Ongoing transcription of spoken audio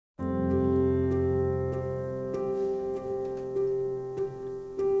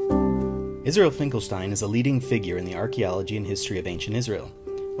Israel Finkelstein is a leading figure in the archaeology and history of ancient Israel.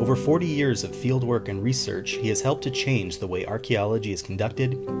 Over 40 years of fieldwork and research, he has helped to change the way archaeology is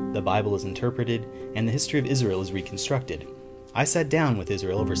conducted, the Bible is interpreted, and the history of Israel is reconstructed. I sat down with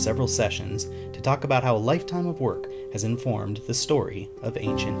Israel over several sessions to talk about how a lifetime of work has informed the story of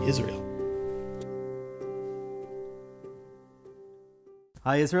ancient Israel.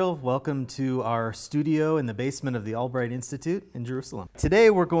 Hi Israel, welcome to our studio in the basement of the Albright Institute in Jerusalem.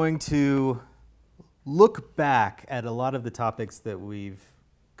 Today we're going to look back at a lot of the topics that we've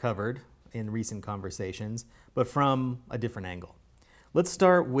covered in recent conversations, but from a different angle. Let's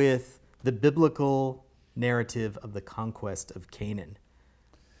start with the biblical narrative of the conquest of Canaan.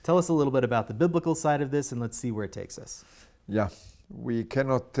 Tell us a little bit about the biblical side of this and let's see where it takes us. Yeah, we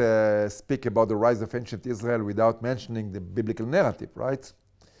cannot speak about the rise of ancient Israel without mentioning the biblical narrative, right?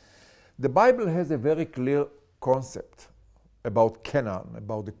 The Bible has a very clear concept about Canaan,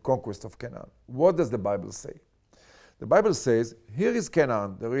 about the conquest of Canaan. What does the Bible say? The Bible says, here is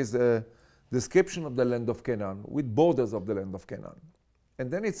Canaan. There is a description of the land of Canaan with borders of the land of Canaan. And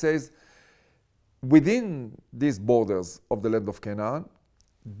then it says, within these borders of the land of Canaan,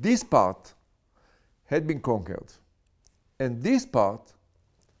 this part had been conquered. And this part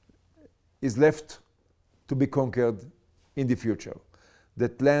is left to be conquered in the future.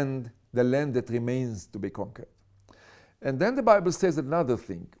 That land, the land that remains to be conquered. And then the Bible says another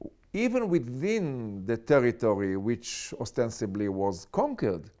thing. Even within the territory which ostensibly was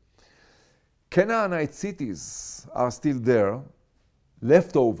conquered, Canaanite cities are still there,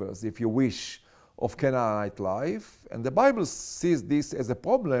 leftovers, if you wish, of Canaanite life. And the Bible sees this as a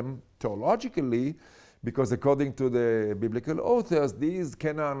problem theologically, because according to the biblical authors, these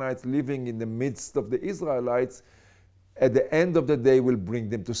Canaanites living in the midst of the Israelites, at the end of the day will bring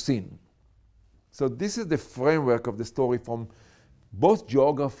them to sin. So this is the framework of the story from both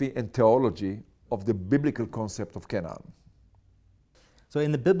geography and theology of the biblical concept of Canaan. So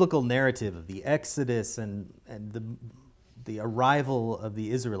in the biblical narrative of the Exodus and the arrival of the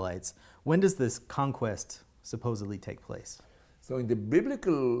Israelites, when does this conquest supposedly take place? So in the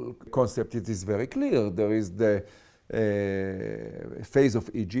biblical concept, it is very clear. There is the phase of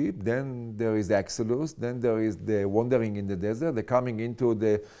Egypt, then there is Exodus, then there is the wandering in the desert, the coming into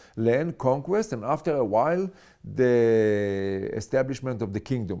the land, conquest, and after a while, the establishment of the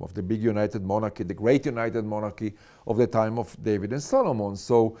kingdom, of the big united monarchy, the great united monarchy of the time of David and Solomon.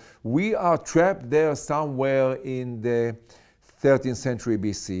 So we are trapped there somewhere in the 13th century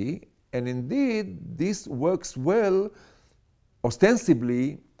BC, and indeed, this works well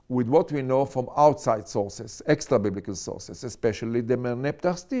ostensibly with what we know from outside sources, extra-biblical sources, especially the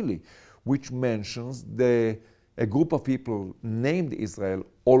Merneptah Stele, which mentions a group of people named Israel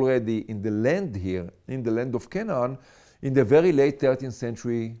already in the land here, in the land of Canaan, in the very late 13th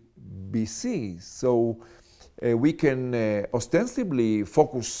century BC. So we can ostensibly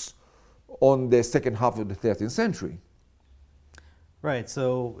focus on the second half of the 13th century. Right,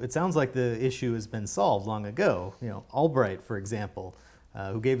 so it sounds like the issue has been solved long ago. You know, Albright, for example,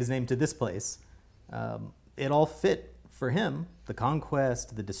 who gave his name to this place, it all fit for him. The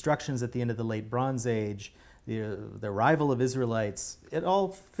conquest, the destructions at the end of the late Bronze Age, the arrival of Israelites, it all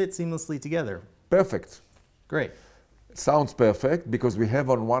fit seamlessly together. Perfect. Great. Sounds perfect, because we have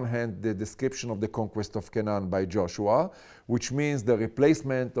on one hand the description of the conquest of Canaan by Joshua, which means the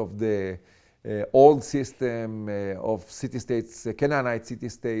replacement of the old system of city-states, Canaanite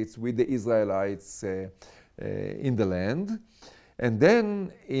city-states with the Israelites in the land. And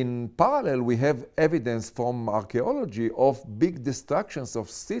then in parallel, we have evidence from archaeology of big destructions of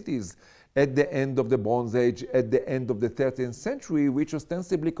cities at the end of the Bronze Age, at the end of the 13th century, which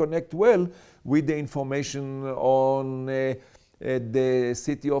ostensibly connect well with the information on the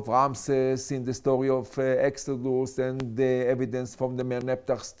city of Ramses in the story of Exodus and the evidence from the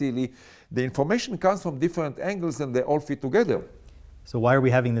Merneptah Stele. The information comes from different angles and they all fit together. So why are we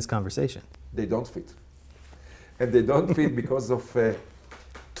having this conversation? They don't fit. And they don't fit because of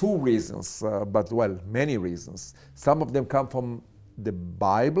two reasons, but well, many reasons. Some of them come from the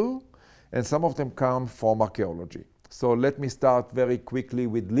Bible and some of them come from archaeology. So let me start very quickly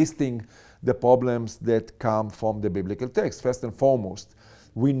with listing the problems that come from the biblical text. First and foremost,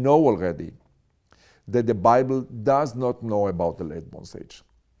 we know already that the Bible does not know about the late Bronze Age.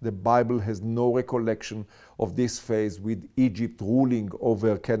 The Bible has no recollection of this phase with Egypt ruling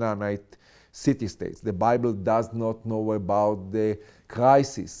over Canaanite city-states. The Bible does not know about the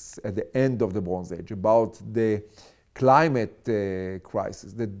crisis at the end of the Bronze Age, about the climate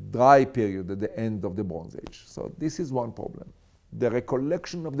crisis, the dry period at the end of the Bronze Age. So this is one problem. The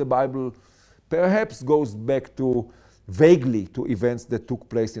recollection of the Bible perhaps goes back to vaguely to events that took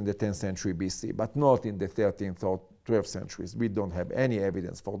place in the 10th century BC, but not in the 13th or 12th centuries. We don't have any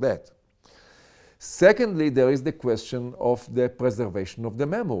evidence for that. Secondly, there is the question of the preservation of the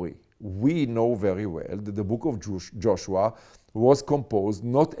memory. We know very well that the book of Joshua was composed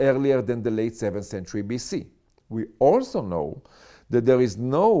not earlier than the late 7th century BC. We also know that there is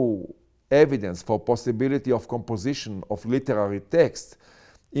no evidence for possibility of composition of literary text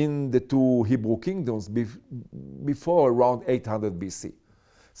in the two Hebrew kingdoms before around 800 BC.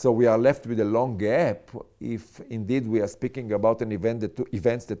 So we are left with a long gap if indeed we are speaking about an event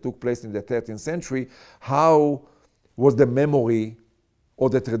events that took place in the 13th century. How was the memory or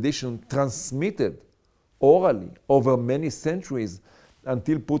the tradition transmitted orally over many centuries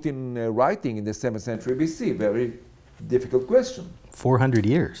until put in writing in the 7th century BC? Very difficult question. 400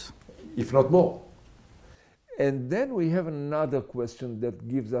 years. If not more. And then we have another question that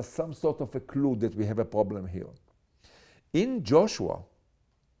gives us some sort of a clue that we have a problem here. In Joshua,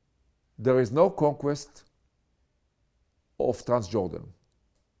 there is no conquest of Transjordan.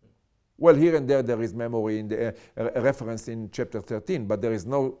 Well, here and there is memory in the a reference in chapter 13, but there is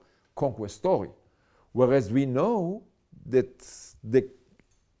no conquest story. Whereas we know that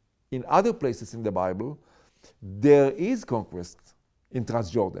in other places in the Bible, there is conquest in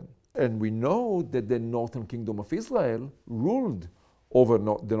Transjordan. And we know that the northern kingdom of Israel ruled over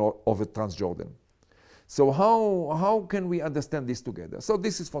Transjordan. So how can we understand this together? So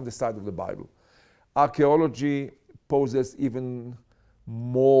this is from the side of the Bible. Archaeology poses even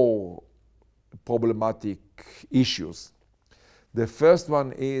more problematic issues. The first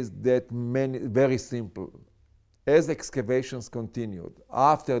one is that very simple. As excavations continued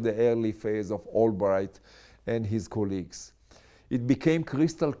after the early phase of Albright and his colleagues, it became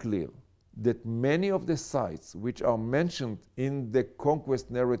crystal clear that many of the sites which are mentioned in the conquest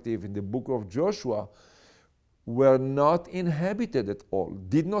narrative in the book of Joshua were not inhabited at all,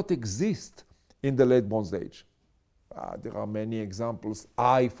 did not exist in the late Bronze Age. There are many examples.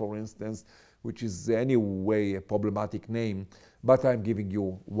 Ai, for instance, which is anyway a problematic name, but I'm giving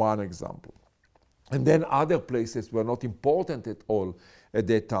you one example. And then other places were not important at all at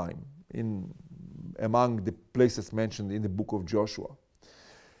that time among the places mentioned in the book of Joshua.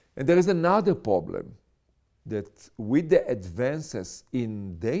 And there is another problem, that with the advances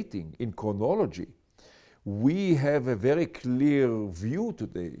in dating, in chronology, we have a very clear view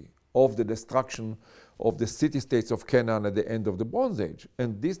today of the destruction of the city-states of Canaan at the end of the Bronze Age.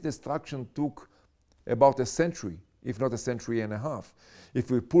 And this destruction took about a century, if not a century and a half.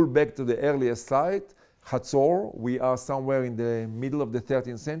 If we pull back to the earliest site, Hatzor, we are somewhere in the middle of the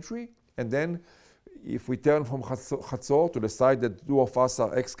 13th century. And then if we turn from Hatzor to the site that two of us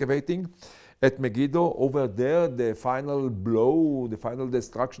are excavating at Megiddo, over there, the final blow, the final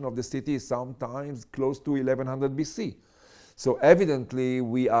destruction of the city is sometimes close to 1100 BC. So evidently,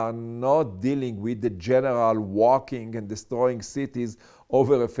 we are not dealing with the general walking and destroying cities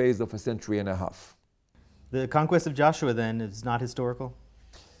over a phase of a century and a half. The conquest of Joshua, then, is not historical?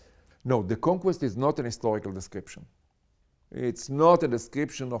 No, the conquest is not an historical description. It's not a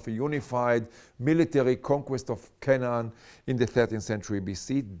description of a unified military conquest of Canaan in the 13th century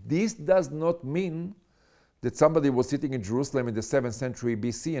BC. This does not mean that somebody was sitting in Jerusalem in the 7th century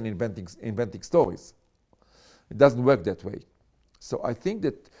BC and inventing stories. It doesn't work that way. So I think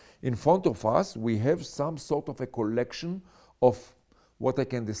that in front of us, we have some sort of a collection of what I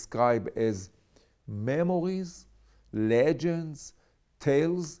can describe as memories, legends,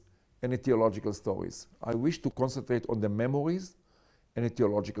 tales, and etiological stories. I wish to concentrate on the memories and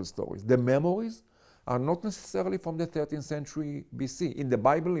etiological stories. The memories are not necessarily from the 13th century BC. In the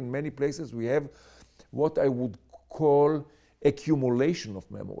Bible, in many places, we have what I would call accumulation of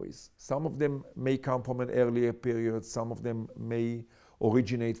memories. Some of them may come from an earlier period, some of them may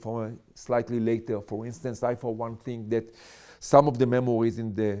originate from a slightly later. For instance, I for one think that some of the memories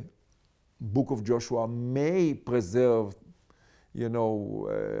in the book of Joshua may preserve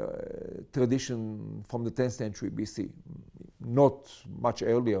tradition from the 10th century BC. Not much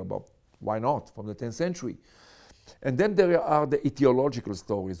earlier, but why not, from the 10th century. And then there are the etiological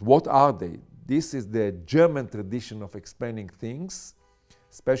stories. What are they? This is the German tradition of explaining things,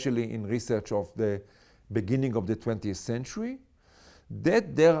 especially in research of the beginning of the 20th century,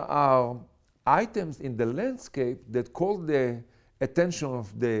 that there are items in the landscape that call the attention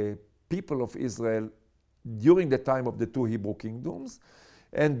of the people of Israel during the time of the two Hebrew kingdoms,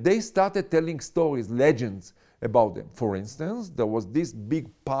 and they started telling stories, legends about them. For instance, there was this big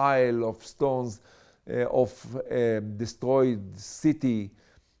pile of stones of a destroyed city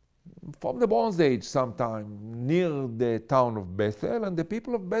from the Bronze Age sometime, near the town of Bethel, and the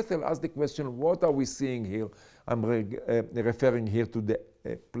people of Bethel asked the question, what are we seeing here? I'm referring here to the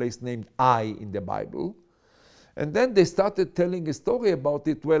place named Ai in the Bible. And then they started telling a story about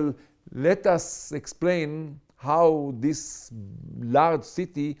it. Well, let us explain how this large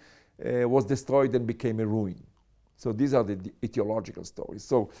city was destroyed and became a ruin. So these are the etiological stories.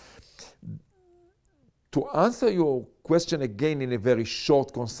 So to answer your question again in a very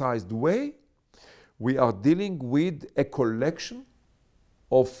short, concise way, we are dealing with a collection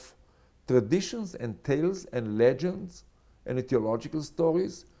of traditions and tales and legends and etiological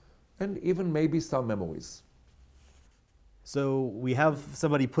stories and even maybe some memories. So we have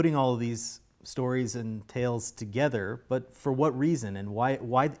somebody putting all of these stories and tales together, but for what reason and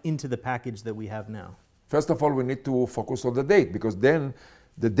why into the package that we have now? First of all, we need to focus on the date, because then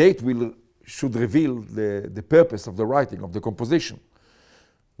the date should reveal the purpose of the writing, of the composition.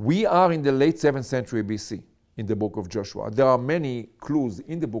 We are in the late 7th century BC in the book of Joshua. There are many clues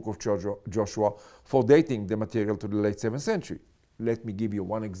in the book of Joshua for dating the material to the late 7th century. Let me give you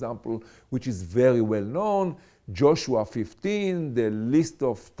one example, which is very well known. Joshua 15, the list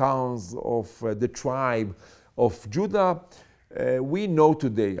of towns of the tribe of Judah. We know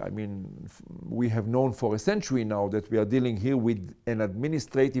today, I mean, we have known for a century now that we are dealing here with an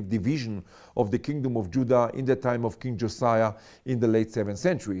administrative division of the kingdom of Judah in the time of King Josiah in the late 7th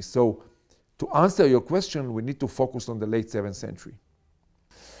century. So to answer your question, we need to focus on the late 7th century.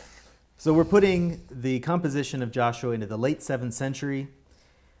 So we're putting the composition of Joshua into the late 7th century.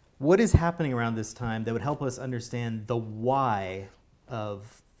 What is happening around this time that would help us understand the why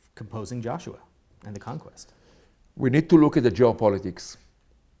of composing Joshua and the conquest? We need to look at the geopolitics.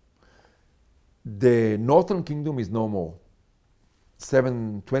 The northern kingdom is no more.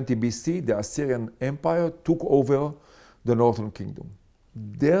 720 BC, the Assyrian Empire took over the northern kingdom.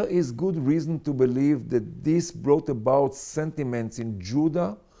 There is good reason to believe that this brought about sentiments in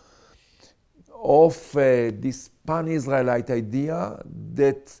Judah of this pan-Israelite idea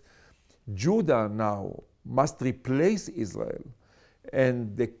that Judah now must replace Israel,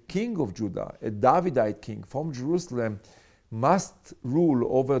 and the king of Judah, a Davidite king from Jerusalem, must rule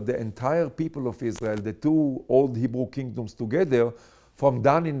over the entire people of Israel, the two old Hebrew kingdoms together, from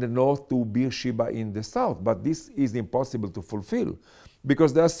Dan in the north to Beersheba in the south. But this is impossible to fulfill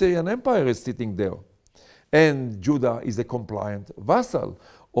because the Assyrian Empire is sitting there, and Judah is a compliant vassal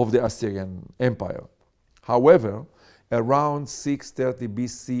of the Assyrian Empire. However, around 630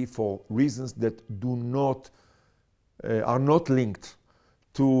 BC, for reasons that are not linked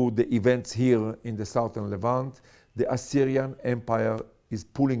to the events here in the southern Levant, the Assyrian Empire is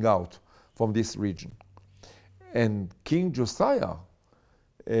pulling out from this region. And King Josiah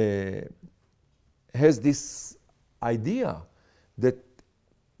has this idea that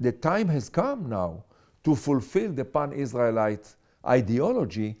the time has come now to fulfill the pan-Israelite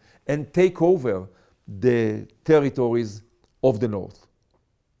ideology and take over the territories of the north.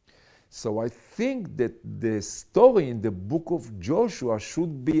 So I think that the story in the book of Joshua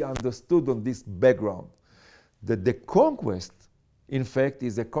should be understood on this background, that the conquest, in fact,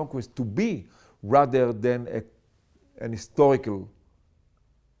 is a conquest to be rather than a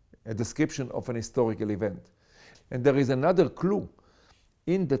description of an historical event. And there is another clue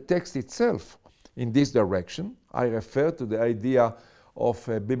in the text itself in this direction. I refer to the idea of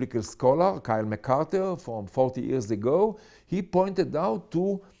a biblical scholar, Kyle MacArthur, from 40 years ago. He pointed out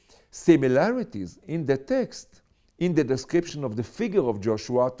to similarities in the text, in the description of the figure of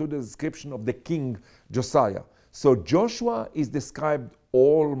Joshua to the description of the king Josiah. So Joshua is described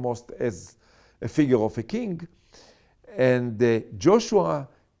almost as a figure of a king, and Joshua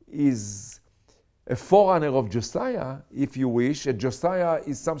is a forerunner of Josiah, if you wish. And Josiah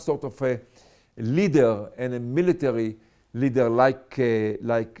is some sort of a leader and a military leader like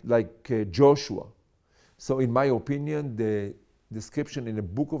Joshua. So in my opinion, the description in the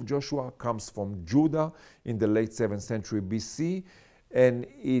book of Joshua comes from Judah in the late 7th century BC, and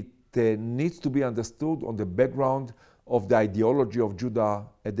it needs to be understood on the background of the ideology of Judah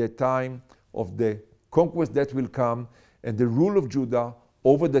at that time, of the conquest that will come, and the rule of Judah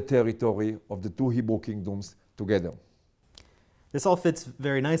over the territory of the two Hebrew kingdoms together. This all fits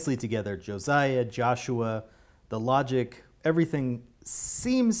very nicely together. Josiah, Joshua, the logic, everything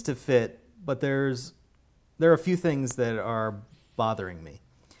seems to fit, but there are a few things that are bothering me.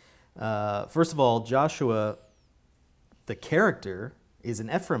 First of all, Joshua, the character, is an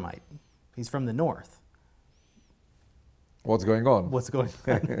Ephraimite. He's from the north. What's going on? What's going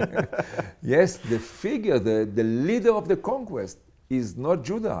on? Yes, the figure, the leader of the conquest is not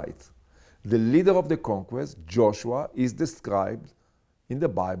Judahite. The leader of the conquest, Joshua, is described in the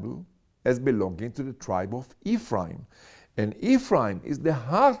Bible as belonging to the tribe of Ephraim. And Ephraim is the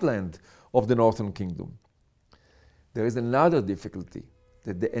heartland of the northern kingdom. There is another difficulty,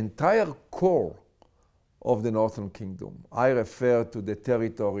 that the entire core of the northern kingdom, I refer to the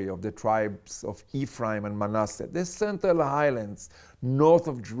territory of the tribes of Ephraim and Manasseh, the central highlands north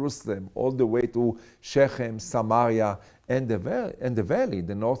of Jerusalem, all the way to Shechem, Samaria, and the valley,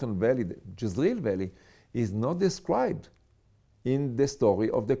 the northern valley, the Jezreel Valley, is not described in the story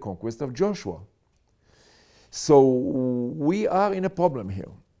of the conquest of Joshua. So we are in a problem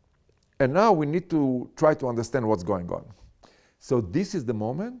here. And now we need to try to understand what's going on. So this is the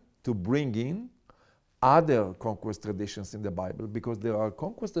moment to bring in other conquest traditions in the Bible, because there are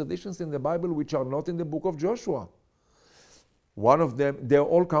conquest traditions in the Bible which are not in the book of Joshua. One of them, they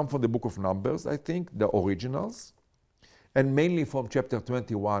all come from the book of Numbers, I think, the originals, and mainly from chapter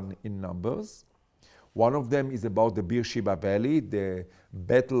 21 in Numbers. One of them is about the Beersheba Valley, the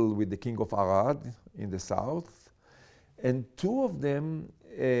battle with the king of Arad in the south. And two of them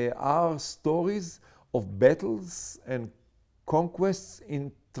are stories of battles and conquests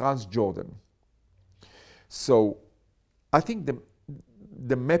in Transjordan. So I think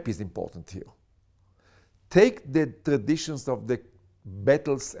the map is important here. Take the traditions of the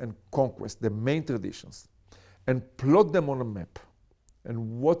battles and conquests, the main traditions, and plot them on a map.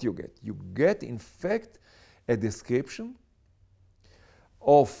 And what you get? You get, in fact, a description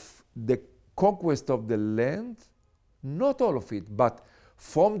of the conquest of the land, not all of it, but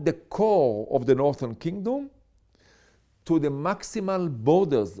from the core of the northern kingdom to the maximal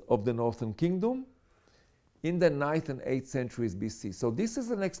borders of the northern kingdom in the 9th and 8th centuries BC. So this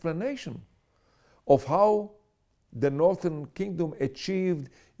is an explanation of how the northern kingdom achieved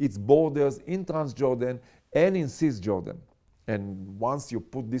its borders in Transjordan and in Cisjordan. And once you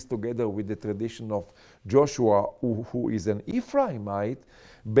put this together with the tradition of Joshua, who is an Ephraimite,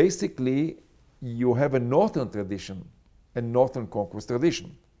 basically you have a northern tradition, a northern conquest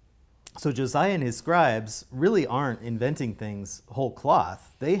tradition. So Josiah and his scribes really aren't inventing things whole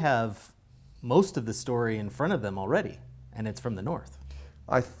cloth. They have most of the story in front of them already, and it's from the north.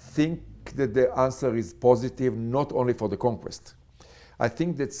 I think that the answer is positive, not only for the conquest. I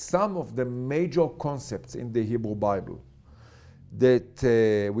think that some of the major concepts in the Hebrew Bible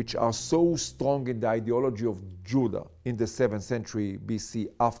that which are so strong in the ideology of Judah in the 7th century BC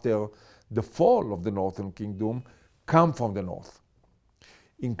after the fall of the northern kingdom come from the north,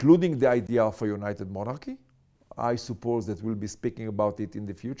 including the idea of a united monarchy. I suppose that we'll be speaking about it in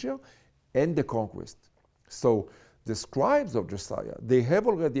the future, and the conquest. So the scribes of Josiah, they have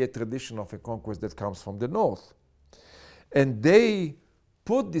already a tradition of a conquest that comes from the north. And they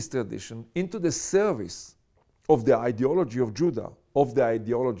put this tradition into the service of the ideology of Judah, of the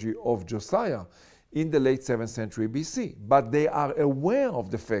ideology of Josiah in the late 7th century BC. But they are aware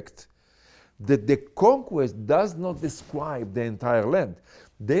of the fact that the conquest does not describe the entire land.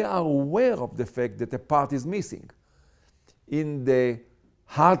 They are aware of the fact that a part is missing in the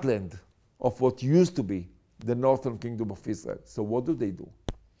heartland of what used to be the northern kingdom of Israel. So what do?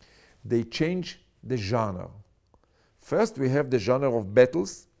 They change the genre. First, we have the genre of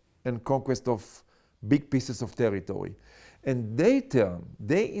battles and conquest of big pieces of territory. And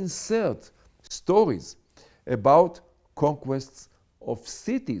they insert stories about conquests of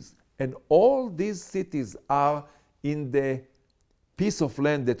cities. And all these cities are in the piece of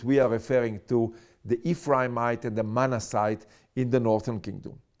land that we are referring to, the Ephraimite and the Manassite in the northern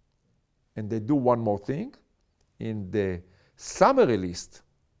kingdom. And they do one more thing. In the summary list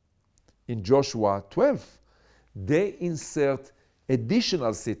in Joshua 12, they insert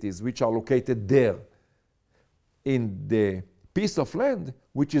additional cities which are located there in the piece of land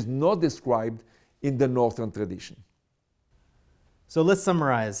which is not described in the northern tradition. So let's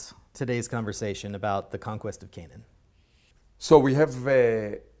summarize today's conversation about the conquest of Canaan. So we have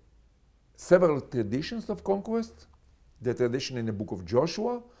several traditions of conquest, the tradition in the book of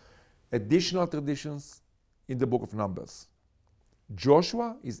Joshua, additional traditions in the book of Numbers.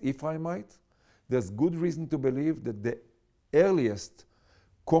 Joshua is Ephraimite. There's good reason to believe that the earliest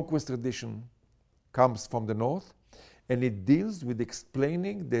conquest tradition comes from the north, and it deals with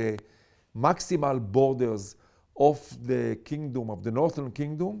explaining the maximal borders of the kingdom, of the northern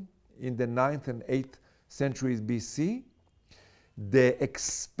kingdom, in the 9th and 8th centuries BC, the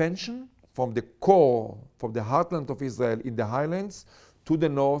expansion from the core, from the heartland of Israel in the highlands, to the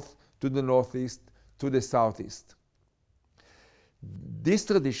north, to the northeast, to the southeast. This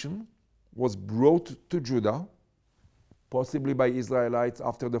tradition was brought to Judah, possibly by Israelites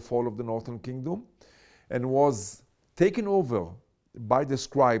after the fall of the northern kingdom, and was taken over by the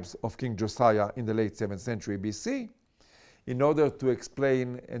scribes of King Josiah in the late 7th century BC, in order to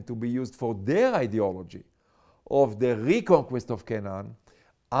explain and to be used for their ideology of the reconquest of Canaan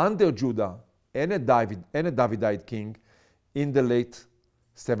under Judah and a Davidite king in the late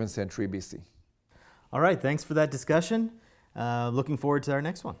 7th century BC. All right, thanks for that discussion. Looking forward to our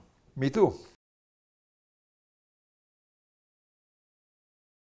next one. Me too.